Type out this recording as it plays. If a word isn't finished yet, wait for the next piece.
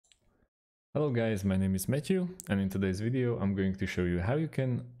Hello guys, my name is Matthew, and in today's video I'm going to show you how you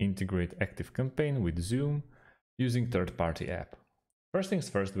can integrate ActiveCampaign with Zoom using third-party app. First things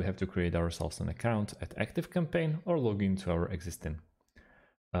first, we have to create ourselves an account at ActiveCampaign or log into our existing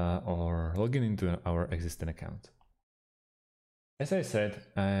account. As I said,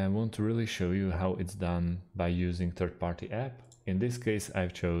 I want to really show you how it's done by using third-party app. In this case,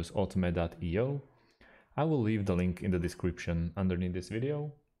 I've chose Automate.io. I will leave the link in the description underneath this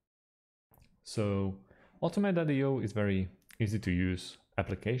video. So Automate.io is very easy to use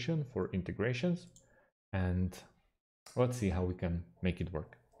application for integrations, and let's see how we can make it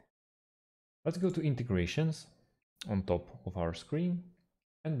work. Let's go to integrations on top of our screen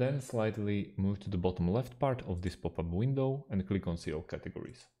and then slightly move to the bottom left part of this pop-up window and click on See All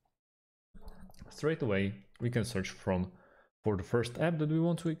Categories. Straight away we can search for the first app that we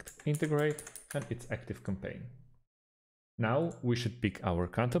want to integrate, and it's ActiveCampaign. Now we should pick our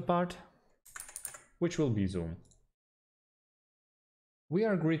counterpart, which will be Zoom. We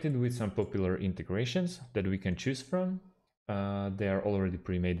are greeted with some popular integrations that we can choose from. They are already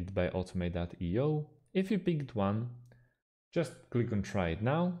pre-made by Automate.io. If you picked one, just click on Try It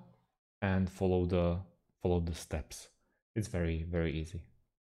Now and follow the steps. It's very, very easy.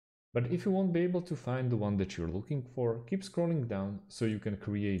 But if you won't be able to find the one that you're looking for, keep scrolling down so you can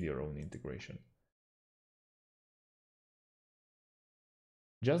create your own integration.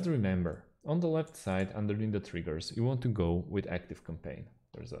 Just remember, on the left side, underneath the triggers, you want to go with ActiveCampaign.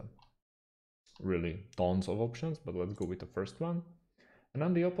 There's really tons of options, but let's go with the first one. And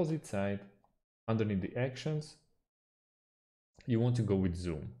on the opposite side, underneath the actions, you want to go with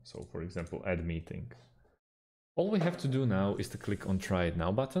Zoom. So for example, add meeting. All we have to do now is to click on Try It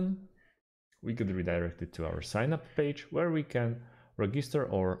Now button. We get redirected to our sign up page where we can register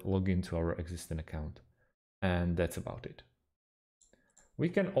or log into our existing account. And that's about it. We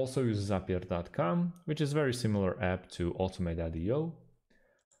can also use Zapier.com, which is a very similar app to Automate.io,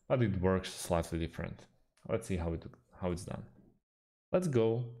 but it works slightly different. Let's see how it's done. Let's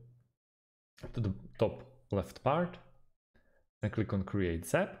go to the top left part and click on Create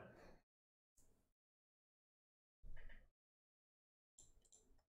Zap.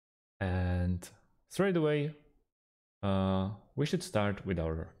 And straight away, we should start with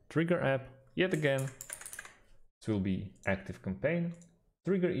our trigger app. Yet again, it will be ActiveCampaign.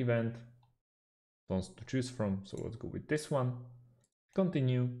 Trigger event, tons to choose from, so let's go with this one.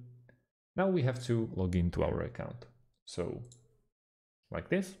 Continue. Now we have to log into our account. So like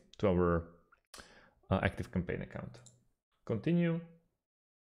this, to our ActiveCampaign account. Continue,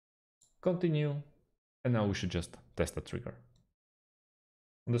 continue, and now we should just test the trigger.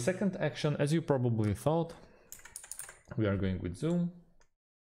 On the second action, as you probably thought, we are going with Zoom.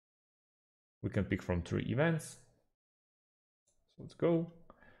 We can pick from 3 events. Let's go.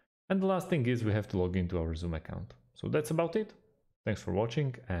 And the last thing is we have to log into our Zoom account. So that's about it. Thanks for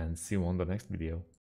watching and see you on the next video.